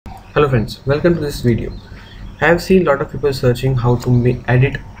Hello friends, welcome to this video. I have seen a lot of people searching how to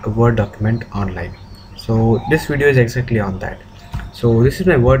edit a Word document online. So this video is exactly on that. So this is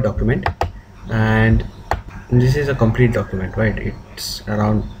my Word document and this is a complete document, right? It's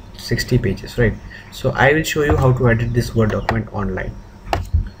around 60 pages, right? So I will show you how to edit this Word document online.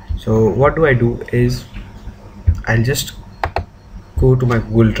 So what do I do is I'll just go to my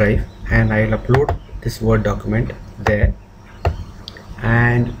Google Drive and I'll upload this Word document there,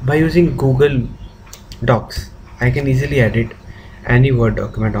 and by using Google Docs I can easily edit any Word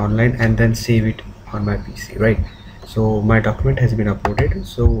document online and then save it on my PC, right? So my document has been uploaded.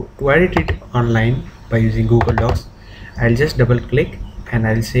 So to edit it online by using Google Docs, I'll just double click and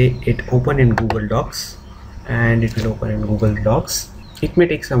I'll say it open in Google Docs, and it will open in Google Docs. It may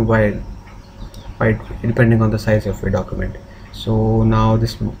take some while, right, depending on the size of your document. So now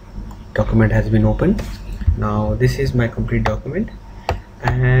this document has been opened. Now this is my complete document,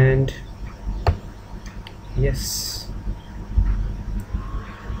 and yes,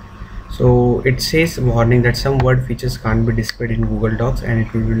 so it says warning that some word features can't be displayed in Google Docs and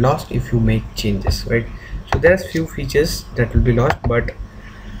it will be lost if you make changes, right? So there's few features that will be lost, but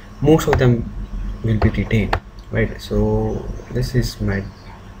most of them will be retained, right? So this is my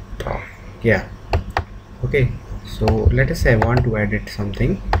doc. Yeah, okay. So let us say I want to edit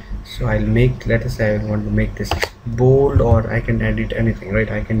something. So I'll make, let us say I want to make this bold, or I can edit anything, right?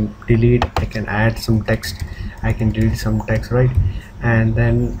 I can delete, I can add some text, I can delete some text, right? And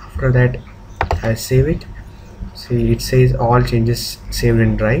then after that I save it. See, it says all changes saved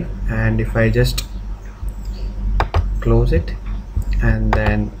in Drive, and if I just close it and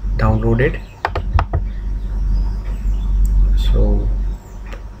then download it, so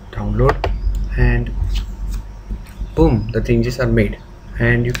download, and boom, the changes are made,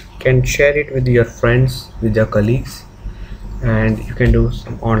 and you can share it with your friends, with your colleagues, and you can do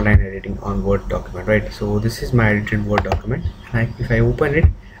some online editing on Word document, right? So this is my edited Word document, and if I open it,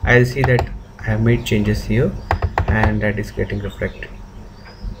 I'll see that I have made changes here, and that is getting reflected.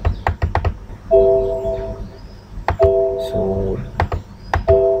 So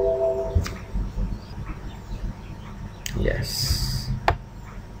yes,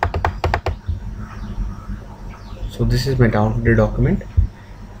 so this is my downloaded document,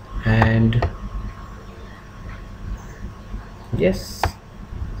 and yes,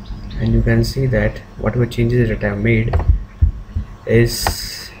 and you can see that whatever changes that I have made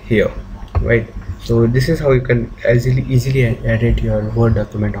is here, right? So this is how you can easily edit your Word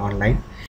document online.